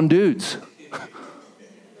lot of non-dudes.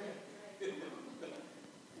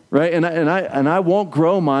 Right? And I won't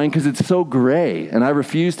grow mine because it's so gray, and I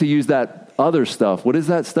refuse to use that other stuff. What is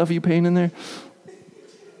that stuff you paint in there?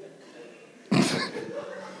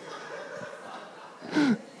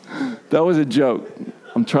 That was a joke.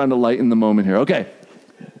 I'm trying to lighten the moment here. Okay,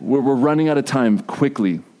 we're running out of time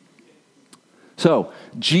quickly. So,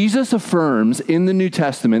 Jesus affirms in the New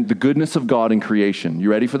Testament the goodness of God in creation.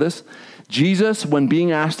 You ready for this? Jesus, when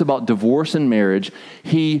being asked about divorce and marriage,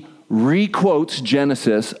 he requotes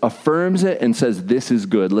Genesis, affirms it, and says, this is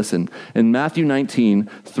good. Listen, in Matthew 19,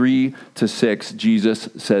 3-6, Jesus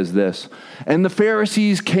says this, and the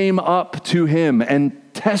Pharisees came up to him and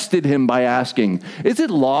tested him by asking, is it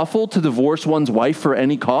lawful to divorce one's wife for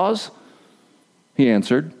any cause? He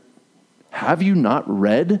answered, have you not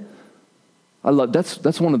read?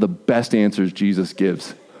 That's one of the best answers Jesus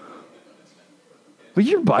gives. But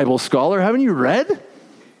you're a Bible scholar, haven't you read?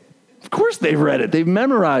 Of course they've read it. They've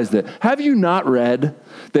memorized it. Have you not read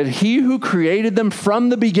that he who created them from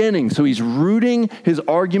the beginning, so he's rooting his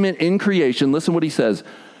argument in creation, listen what he says,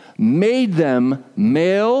 made them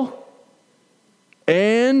male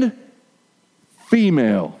and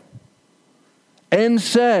female, and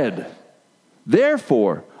said,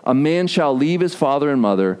 therefore, a man shall leave his father and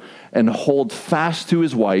mother and hold fast to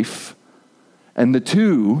his wife, and the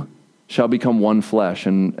two shall become one flesh.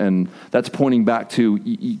 And that's pointing back to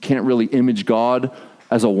you can't really image God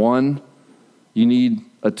as a one. You need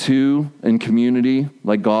a two in community,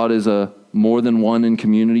 like God is a more than one in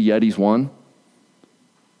community, yet he's one.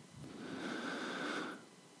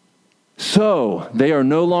 So they are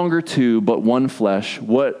no longer two, but one flesh.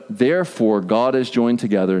 What therefore God has joined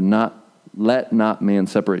together, let not man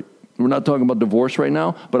separate. We're not talking about divorce right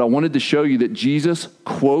now, but I wanted to show you that Jesus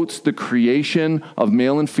quotes the creation of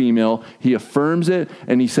male and female. He affirms it,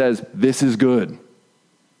 and he says, this is good.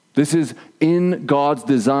 This is in God's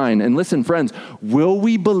design. And listen, friends, will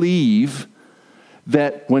we believe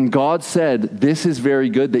that when God said, this is very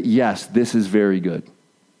good, that yes, this is very good?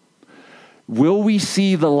 Will we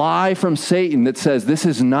see the lie from Satan that says, this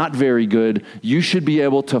is not very good, you should be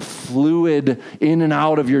able to fluid in and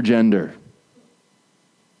out of your gender?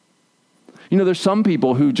 There's some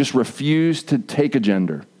people who just refuse to take a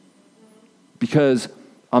gender because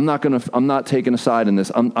I'm not taking a side in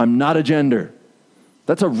this. I'm not a gender.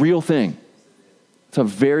 That's a real thing. It's a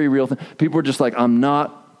very real thing. People are just like, I'm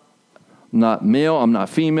not male, I'm not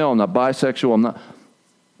female, I'm not bisexual,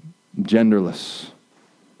 I'm genderless.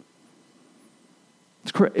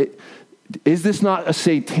 Is this not a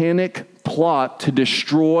satanic plot to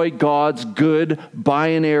destroy God's good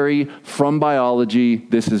binary from biology?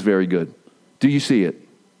 This is very good. Do you see it?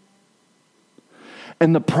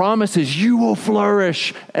 And the promise is you will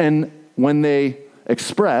flourish. And when they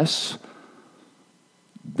express,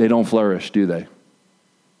 they don't flourish, do they?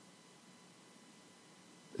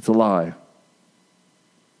 It's a lie.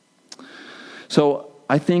 So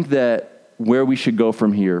I think that where we should go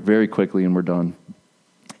from here, very quickly, and we're done,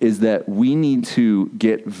 is that we need to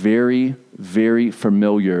get very, very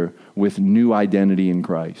familiar with new identity in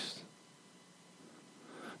Christ.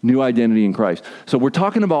 New identity in Christ. So we're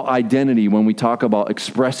talking about identity when we talk about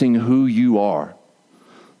expressing who you are.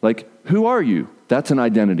 Like, who are you? That's an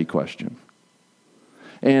identity question.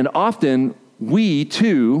 And often, we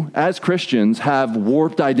too, as Christians, have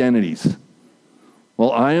warped identities.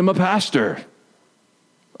 Well, I am a pastor.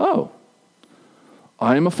 Oh.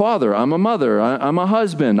 I am a father. I'm a mother. I'm a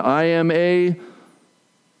husband. I am a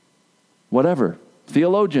whatever,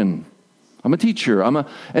 theologian. I'm a teacher.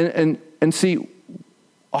 And see,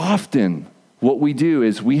 often what we do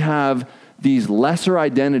is we have these lesser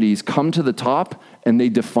identities come to the top and they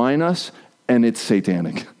define us, and it's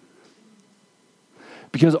satanic.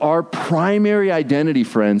 Because our primary identity,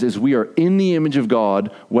 friends, is we are in the image of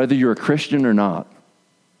God, whether you're a Christian or not.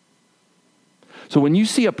 So when you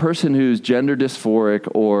see a person who's gender dysphoric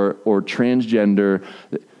or transgender,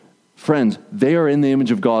 friends, they are in the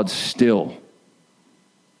image of God still.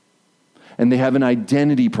 And they have an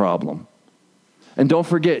identity problem. And don't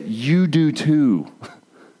forget, you do too.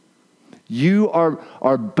 You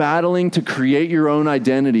are battling to create your own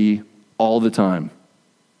identity all the time.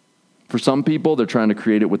 For some people, they're trying to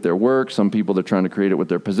create it with their work. Some people, they're trying to create it with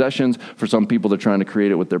their possessions. For some people, they're trying to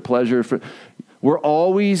create it with their pleasure. We're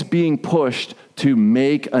always being pushed to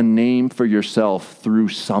make a name for yourself through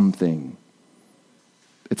something.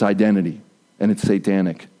 It's identity, and it's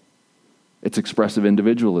satanic. It's expressive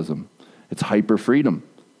individualism. It's hyper-freedom.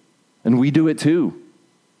 And we do it too.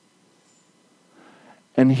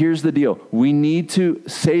 And here's the deal. We need to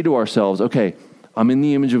say to ourselves, okay, I'm in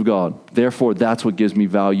the image of God. Therefore, that's what gives me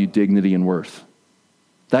value, dignity, and worth.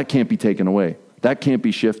 That can't be taken away. That can't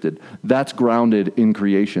be shifted. That's grounded in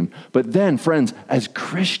creation. But then, friends, as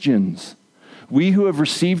Christians, we who have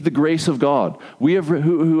received the grace of God,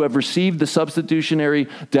 who have received the substitutionary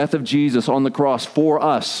death of Jesus on the cross for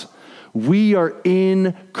us, we are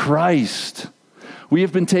in Christ. We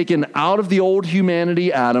have been taken out of the old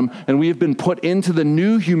humanity, Adam, and we have been put into the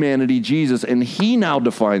new humanity, Jesus, and he now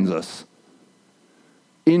defines us.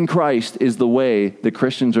 In Christ is the way that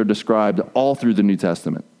Christians are described all through the New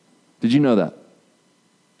Testament. Did you know that?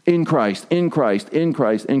 In Christ, in Christ, in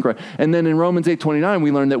Christ, in Christ. And then in Romans 8:29,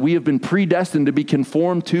 we learn that we have been predestined to be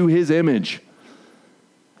conformed to his image.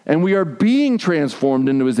 And we are being transformed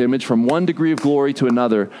into his image from one degree of glory to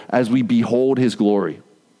another as we behold his glory. I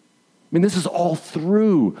mean, this is all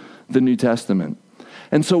through the New Testament.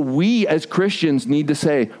 And so we as Christians need to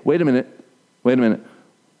say, wait a minute.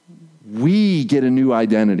 We get a new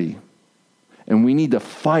identity. And we need to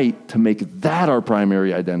fight to make that our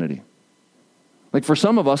primary identity. Like for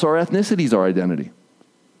some of us, our ethnicity is our identity.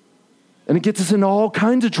 And it gets us into all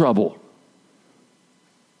kinds of trouble.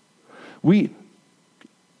 We,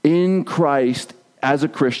 in Christ, as a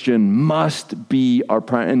Christian, must be our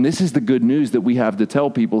primary. And this is the good news that we have to tell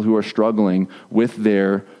people who are struggling with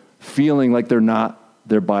their feeling like they're not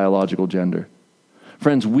their biological gender.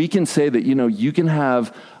 Friends, we can say that, you can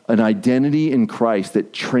have an identity in Christ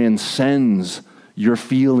that transcends your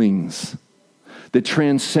feelings, that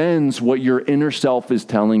transcends what your inner self is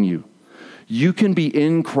telling you. You can be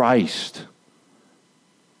in Christ,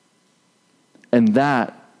 and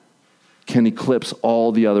that can eclipse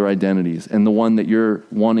all the other identities and the one that you're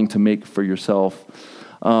wanting to make for yourself.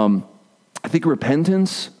 I think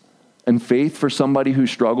repentance and faith for somebody who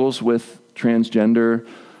struggles with transgender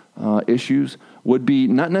issues would be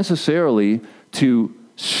not necessarily to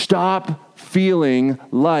stop feeling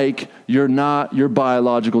like you're not your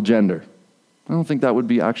biological gender. I don't think that would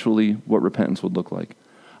be actually what repentance would look like.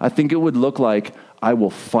 I think it would look like I will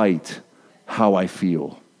fight how I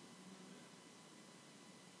feel.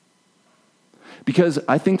 Because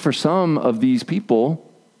I think for some of these people,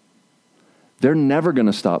 they're never going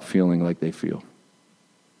to stop feeling like they feel.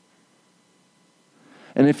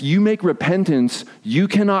 And if you make repentance, you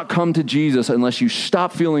cannot come to Jesus unless you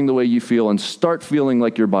stop feeling the way you feel and start feeling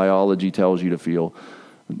like your biology tells you to feel.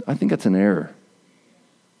 I think that's an error.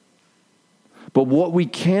 But what we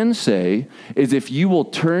can say is if you will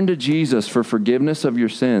turn to Jesus for forgiveness of your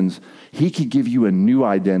sins, he could give you a new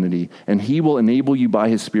identity, and he will enable you by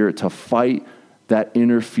his Spirit to fight that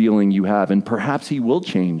inner feeling you have. And perhaps he will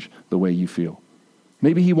change the way you feel.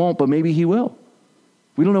 Maybe he won't, but maybe he will.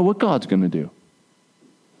 We don't know what God's going to do.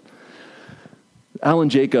 Alan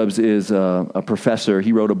Jacobs is a professor.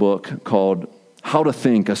 He wrote a book called How to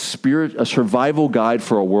Think, a survival guide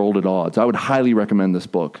for a world at odds. I would highly recommend this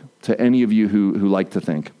book to any of you who like to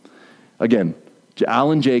think. Again,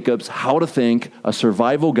 Alan Jacobs, How to Think, a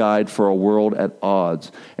survival guide for a world at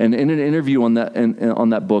odds. And in an interview on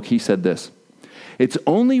that book, he said this: "It's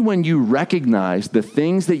only when you recognize the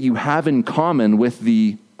things that you have in common with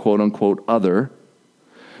the quote-unquote other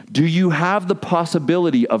do you have the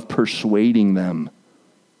possibility of persuading them.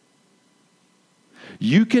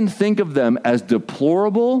 You can think of them as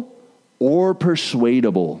deplorable or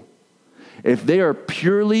persuadable. If they are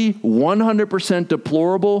purely 100%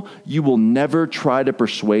 deplorable, you will never try to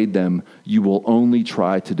persuade them. You will only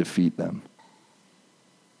try to defeat them."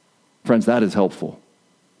 Friends, that is helpful.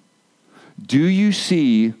 Do you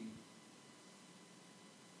see,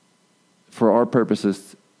 for our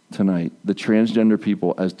purposes tonight, the transgender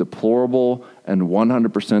people as deplorable and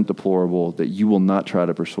 100% deplorable that you will not try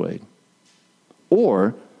to persuade?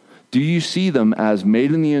 Or do you see them as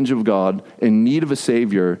made in the image of God, in need of a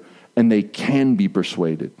Savior, and they can be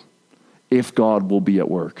persuaded if God will be at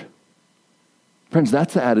work? Friends,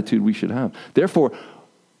 that's the attitude we should have. Therefore,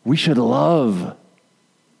 we should love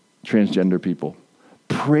transgender people.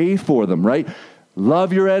 Pray for them, right?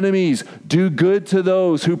 Love your enemies. Do good to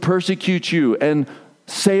those who persecute you and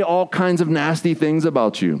say all kinds of nasty things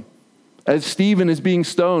about you. As Stephen is being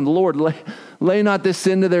stoned, Lord, lay not this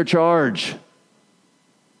sin to their charge.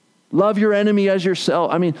 Love your enemy as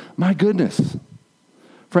yourself. I mean, my goodness.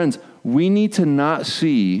 Friends, we need to not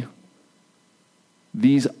see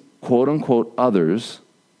these quote-unquote others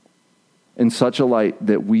in such a light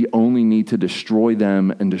that we only need to destroy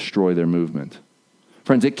them and destroy their movement.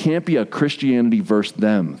 Friends, it can't be a Christianity versus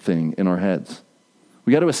them thing in our heads.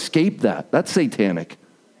 We got to escape that. That's satanic.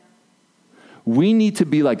 We need to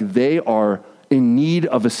be like they are in need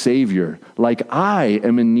of a Savior, like I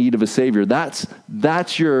am in need of a Savior.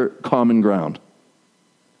 That's your common ground.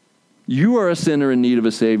 You are a sinner in need of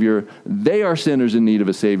a Savior. They are sinners in need of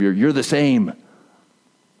a Savior. You're the same.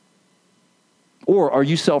 Or are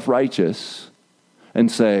you self-righteous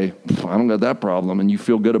and say, I don't got that problem, and you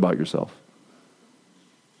feel good about yourself?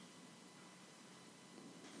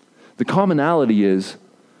 The commonality is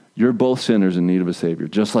you're both sinners in need of a Savior,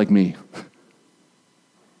 just like me.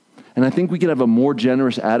 And I think we can have a more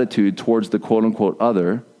generous attitude towards the quote-unquote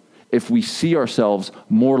other if we see ourselves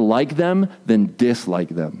more like them than dislike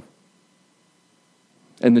them.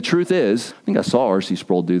 And the truth is, I think I saw R.C.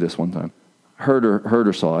 Sproul do this one time. Heard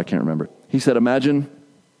or saw, I can't remember. He said, imagine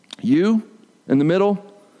you in the middle,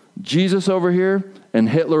 Jesus over here, and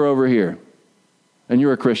Hitler over here. And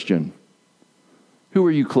you're a Christian. Who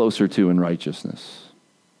are you closer to in righteousness?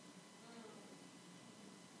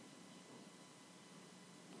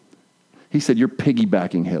 He said, you're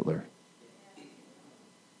piggybacking Hitler.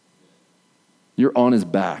 You're on his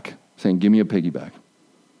back, saying, give me a piggyback.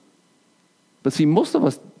 But see, most of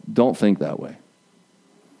us don't think that way.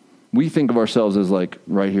 We think of ourselves as like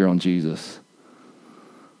right here on Jesus.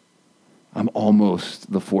 I'm almost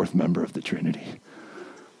the fourth member of the Trinity.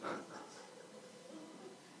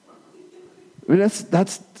 I mean,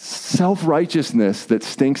 that's self-righteousness that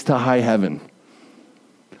stinks to high heaven.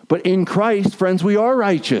 But in Christ, friends, we are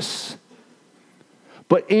righteous.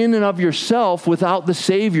 But in and of yourself, without the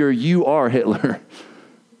Savior, you are Hitler.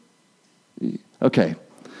 Okay,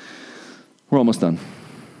 we're almost done.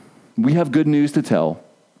 We have good news to tell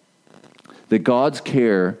that God's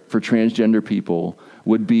care for transgender people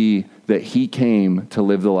would be that he came to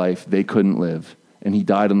live the life they couldn't live, and he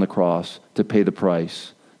died on the cross to pay the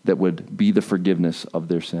price that would be the forgiveness of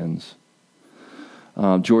their sins.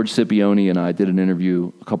 George Scipione and I did an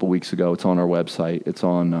interview a couple weeks ago. It's on our website. It's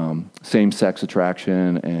on same-sex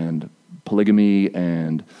attraction and polygamy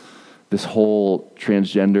and this whole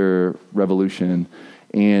transgender revolution.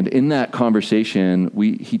 And in that conversation,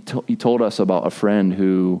 he told us about a friend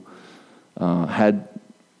who had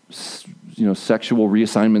sexual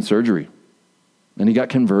reassignment surgery, and he got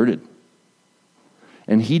converted.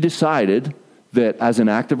 And he decided that as an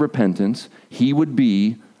act of repentance, he would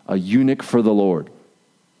be a eunuch for the Lord.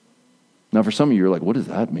 Now, for some of you, you're like, what does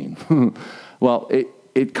that mean? Well,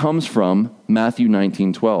 it comes from Matthew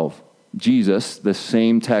 19:12. Jesus, the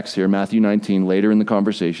same text here, Matthew 19, later in the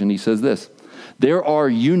conversation, he says this: there are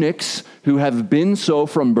eunuchs who have been so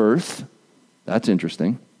from birth. That's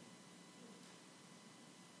interesting.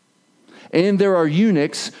 And there are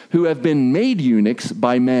eunuchs who have been made eunuchs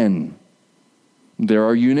by men. There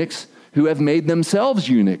are eunuchs who have made themselves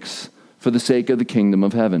eunuchs for the sake of the kingdom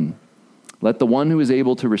of heaven. Let the one who is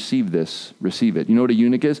able to receive this, receive it. You know what a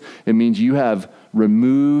eunuch is? It means you have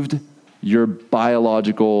removed your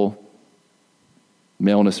biological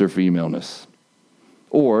maleness or femaleness.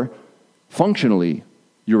 Or, functionally,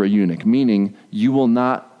 you're a eunuch, meaning you will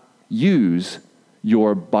not use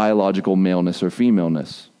your biological maleness or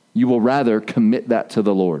femaleness. You will rather commit that to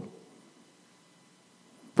the Lord.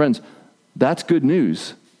 Friends, that's good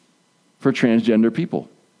news for transgender people.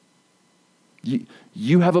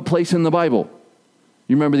 You have a place in the Bible.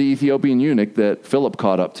 You remember the Ethiopian eunuch that Philip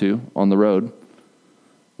caught up to on the road?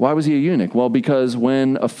 Why was he a eunuch? Well, because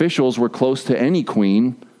when officials were close to any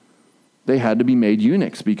queen, they had to be made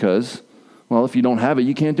eunuchs because, well, if you don't have it,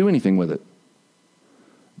 you can't do anything with it.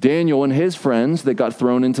 Daniel and his friends that got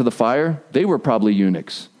thrown into the fire, they were probably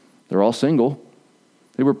eunuchs. They're all single.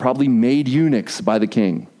 They were probably made eunuchs by the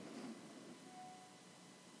king.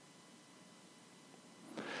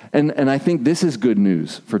 And I think this is good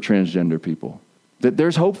news for transgender people, that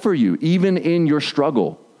there's hope for you, even in your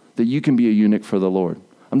struggle, that you can be a eunuch for the Lord.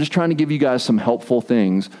 I'm just trying to give you guys some helpful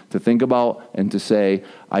things to think about and to say,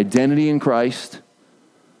 identity in Christ,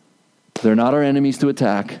 they're not our enemies to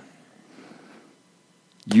attack,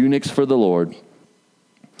 eunuchs for the Lord.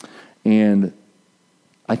 And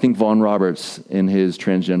I think Vaughn Roberts, in his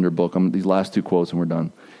transgender book, these last two quotes and we're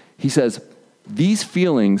done, he says, these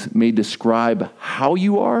feelings may describe how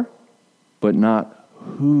you are, but not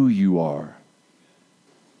who you are.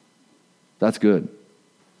 That's good.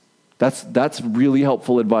 That's really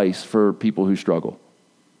helpful advice for people who struggle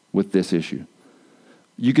with this issue.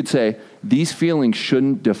 You could say, these feelings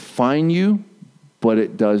shouldn't define you, but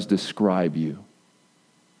it does describe you.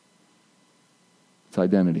 It's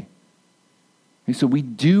identity. Okay, so we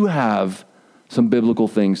do have some biblical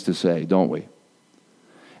things to say, don't we?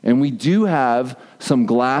 And we do have some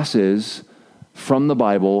glasses from the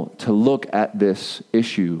Bible to look at this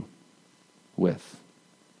issue with.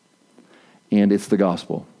 And it's the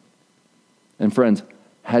gospel. And friends,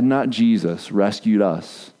 had not Jesus rescued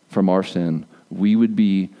us from our sin, we would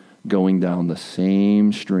be going down the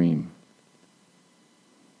same stream,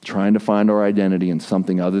 trying to find our identity in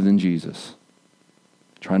something other than Jesus,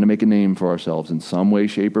 trying to make a name for ourselves in some way,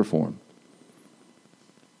 shape, or form,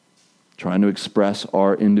 trying to express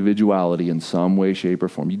our individuality in some way, shape, or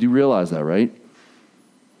form. You do realize that, right?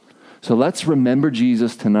 So let's remember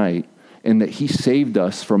Jesus tonight and that he saved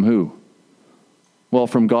us from who? Well,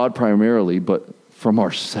 from God primarily, but from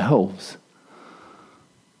ourselves.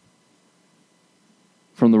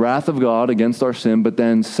 From the wrath of God against our sin, but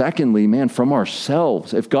then secondly, man, from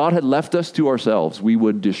ourselves. If God had left us to ourselves, we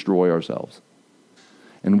would destroy ourselves.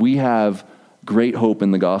 And we have great hope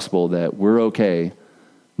in the gospel that we're okay,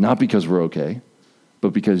 not because we're okay,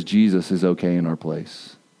 but because Jesus is okay in our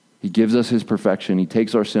place. He gives us his perfection. He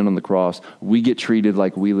takes our sin on the cross. We get treated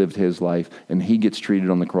like we lived his life, and he gets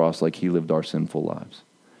treated on the cross like he lived our sinful lives.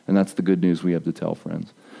 And that's the good news we have to tell,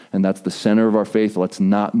 friends. And that's the center of our faith. Let's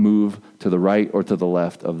not move to the right or to the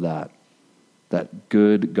left of that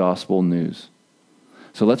good gospel news.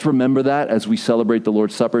 So let's remember that as we celebrate the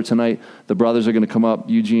Lord's Supper tonight. The brothers are going to come up,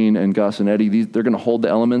 Eugene and Gus and Eddie. They're going to hold the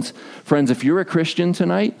elements. Friends, if you're a Christian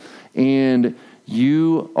tonight and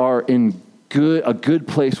you are in a good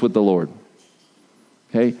place with the Lord,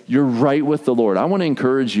 okay, you're right with the Lord, I want to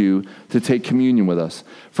encourage you to take communion with us.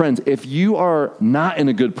 Friends, if you are not in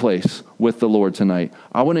a good place with the Lord tonight,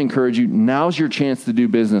 I want to encourage you, now's your chance to do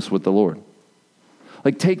business with the Lord.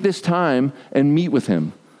 Like, take this time and meet with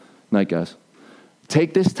him. Night, guys.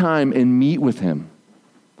 Take this time and meet with him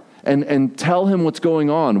and tell him what's going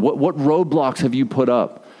on. What roadblocks have you put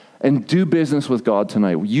up? And do business with God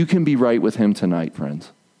tonight. You can be right with him tonight,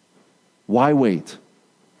 friends. Why wait?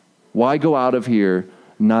 Why go out of here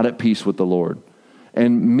not at peace with the Lord?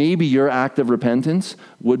 And maybe your act of repentance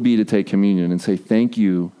would be to take communion and say, thank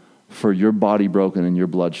you for your body broken and your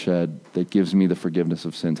blood shed that gives me the forgiveness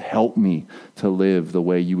of sins. Help me to live the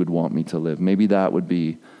way you would want me to live. Maybe that would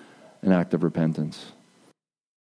be an act of repentance.